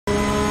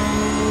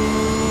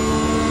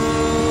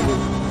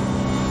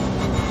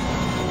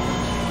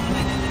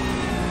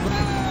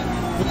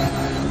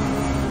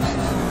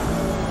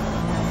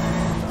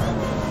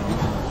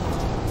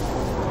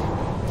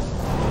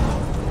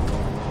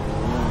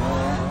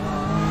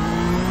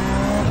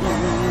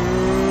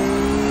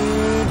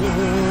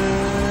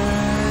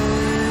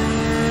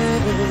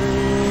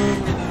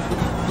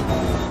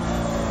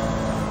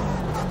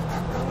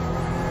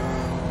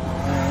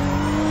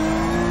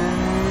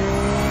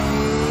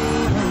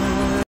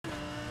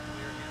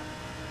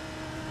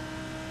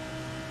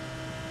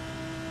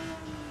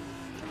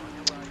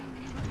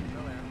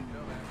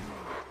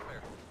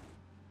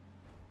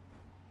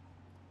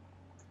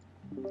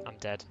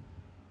dead.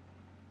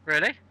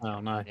 Really?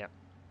 Oh no. Yep.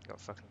 Got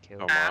fucking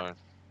killed. Oh my.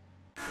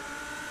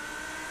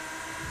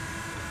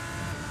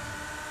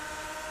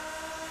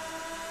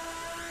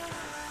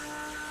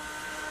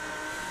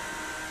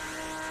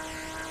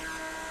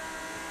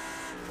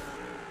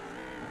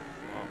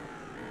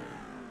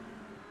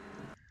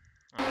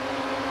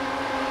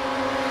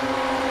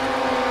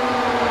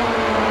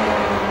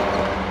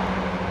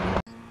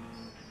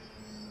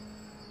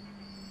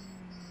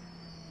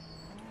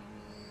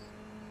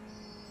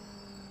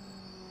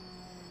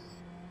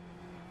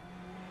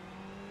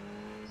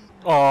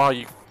 Oh,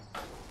 you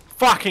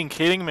fucking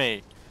kidding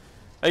me?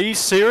 Are you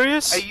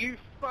serious? Are you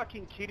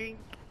fucking kidding?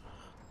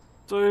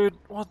 Dude,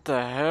 what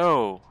the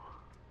hell?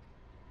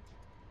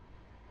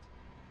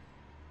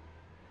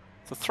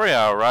 It's a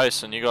 3-hour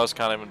race and you guys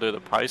can't even do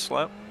the pace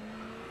lap?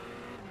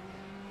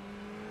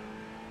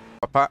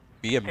 Papá,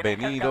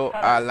 bienvenido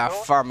a la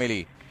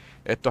family.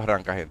 Esto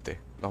arranca, gente.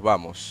 Nos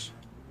vamos.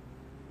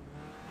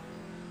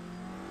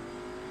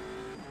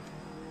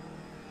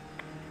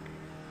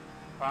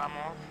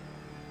 Vamos.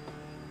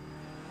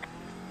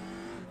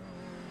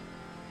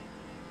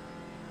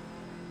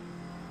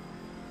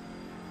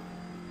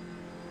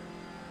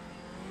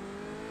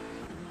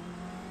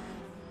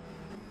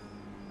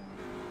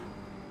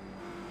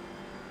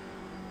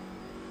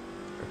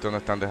 Esto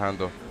nos están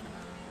dejando.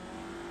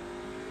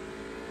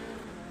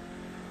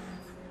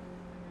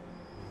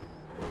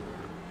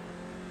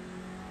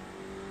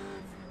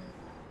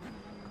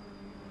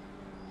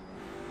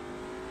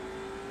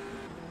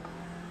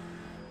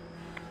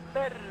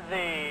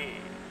 Verde.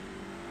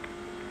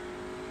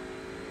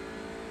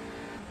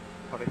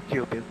 What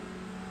stupid.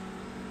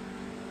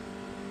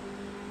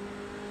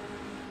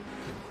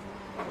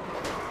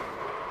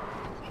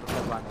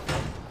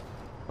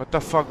 What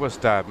the fuck was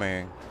that,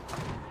 man?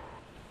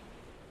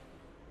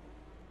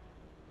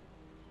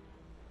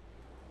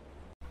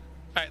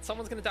 Alright,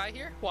 someone's gonna die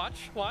here.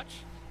 Watch,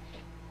 watch.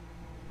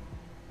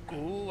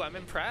 Ooh, I'm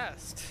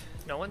impressed.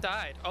 No one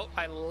died. Oh,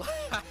 I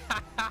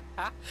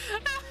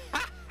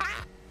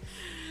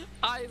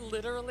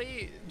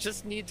literally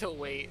just need to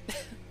wait.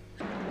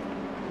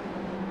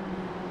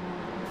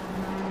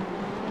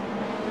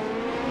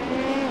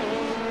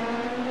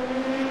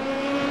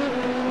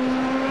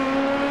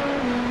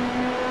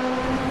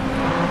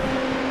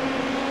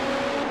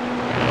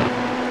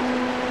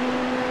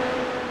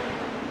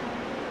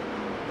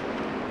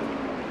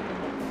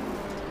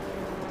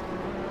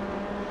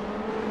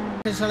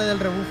 Se sale del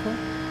rebufo,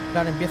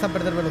 claro, empieza a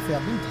perder velocidad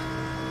punta.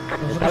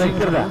 Está a la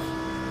izquierda.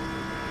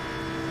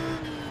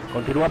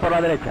 Continúa por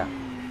la derecha.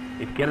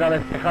 Izquierda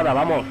despejada,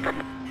 vamos.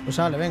 Pues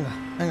sale, venga,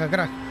 venga,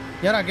 crack.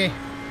 ¿Y ahora qué?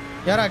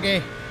 ¿Y ahora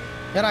qué?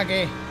 ¿Y ahora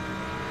qué?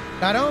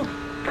 ¿Claro?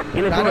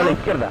 Tienes ¿Claro? uno a la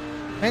izquierda.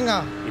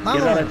 Venga,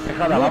 Izquierda vamos.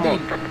 despejada, Útil.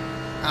 vamos.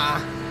 Ah.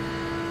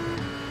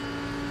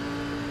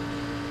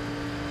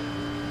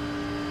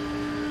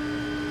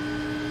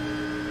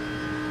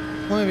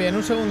 Muy bien,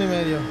 1 segundo y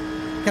medio.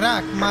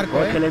 Crack,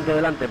 Marco, Excelente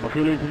delante,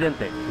 posible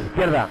incidente.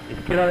 Izquierda,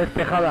 izquierda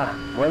despejada.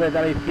 Muévete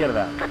a la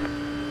izquierda.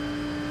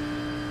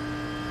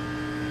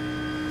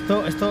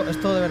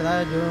 Esto de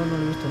verdad yo no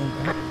lo he visto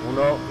nunca.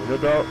 1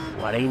 minuto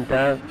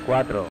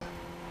 44.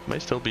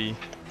 Might still be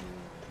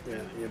a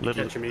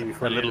little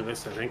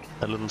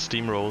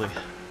steamrolly.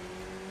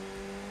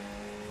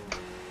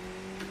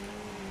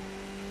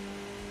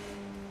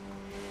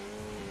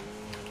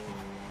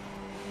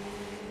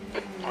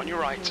 On your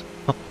right.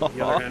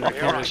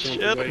 Oh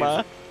shit,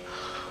 man!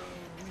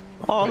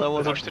 Oh, that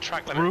was a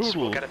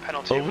brutal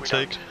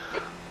overtake.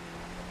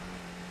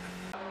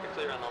 You're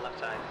clear on the left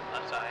side.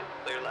 Left side.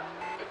 Clear left.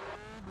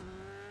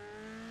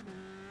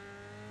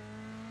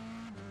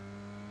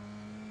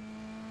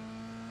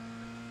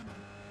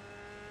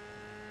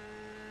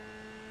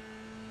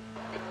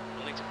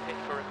 We'll need to pit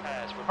for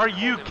repairs. Are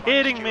you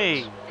kidding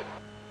me?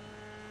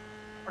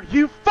 Are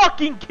you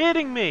fucking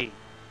kidding me?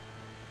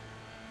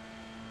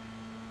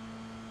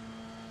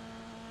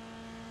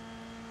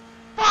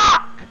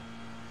 Fuck!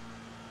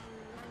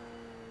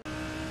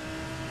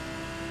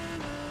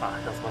 Ah,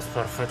 that was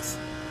perfect.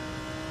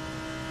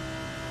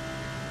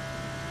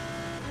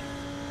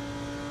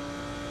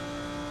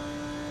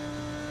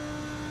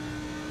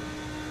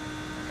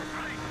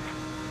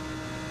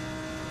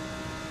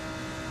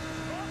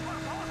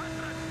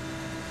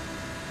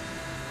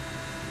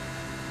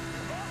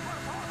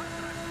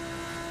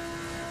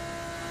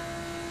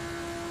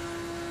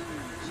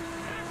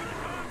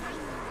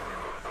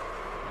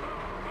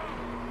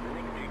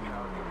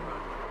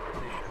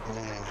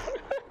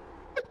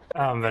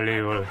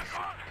 Unbelievable.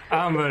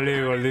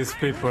 Unbelievable, these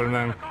people,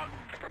 man.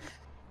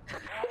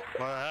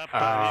 What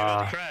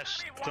happened? You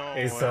crashed. Don't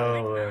It's worry.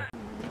 over.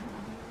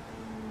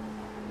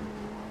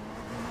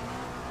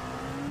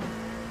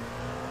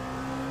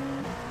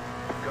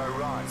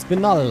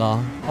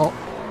 Spinalla. Oh.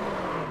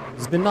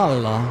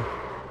 Spinalla.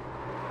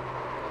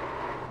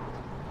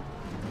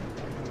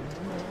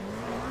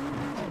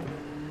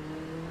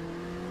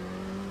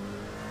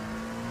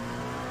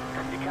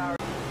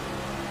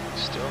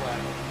 Still there.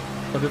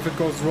 But if it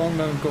goes wrong,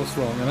 then it goes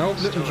wrong. And I hope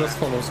it just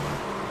follows.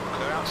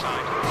 Clear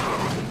outside.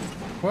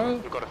 Well,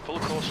 We've got a full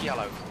course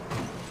yellow.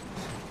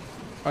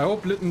 I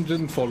hope Lytton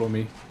didn't follow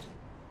me.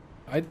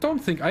 I don't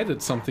think I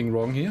did something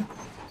wrong here.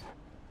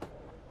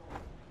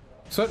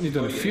 Certainly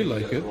didn't feel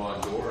like it.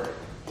 Wrong door.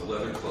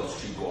 11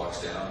 close 2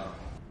 blocks down.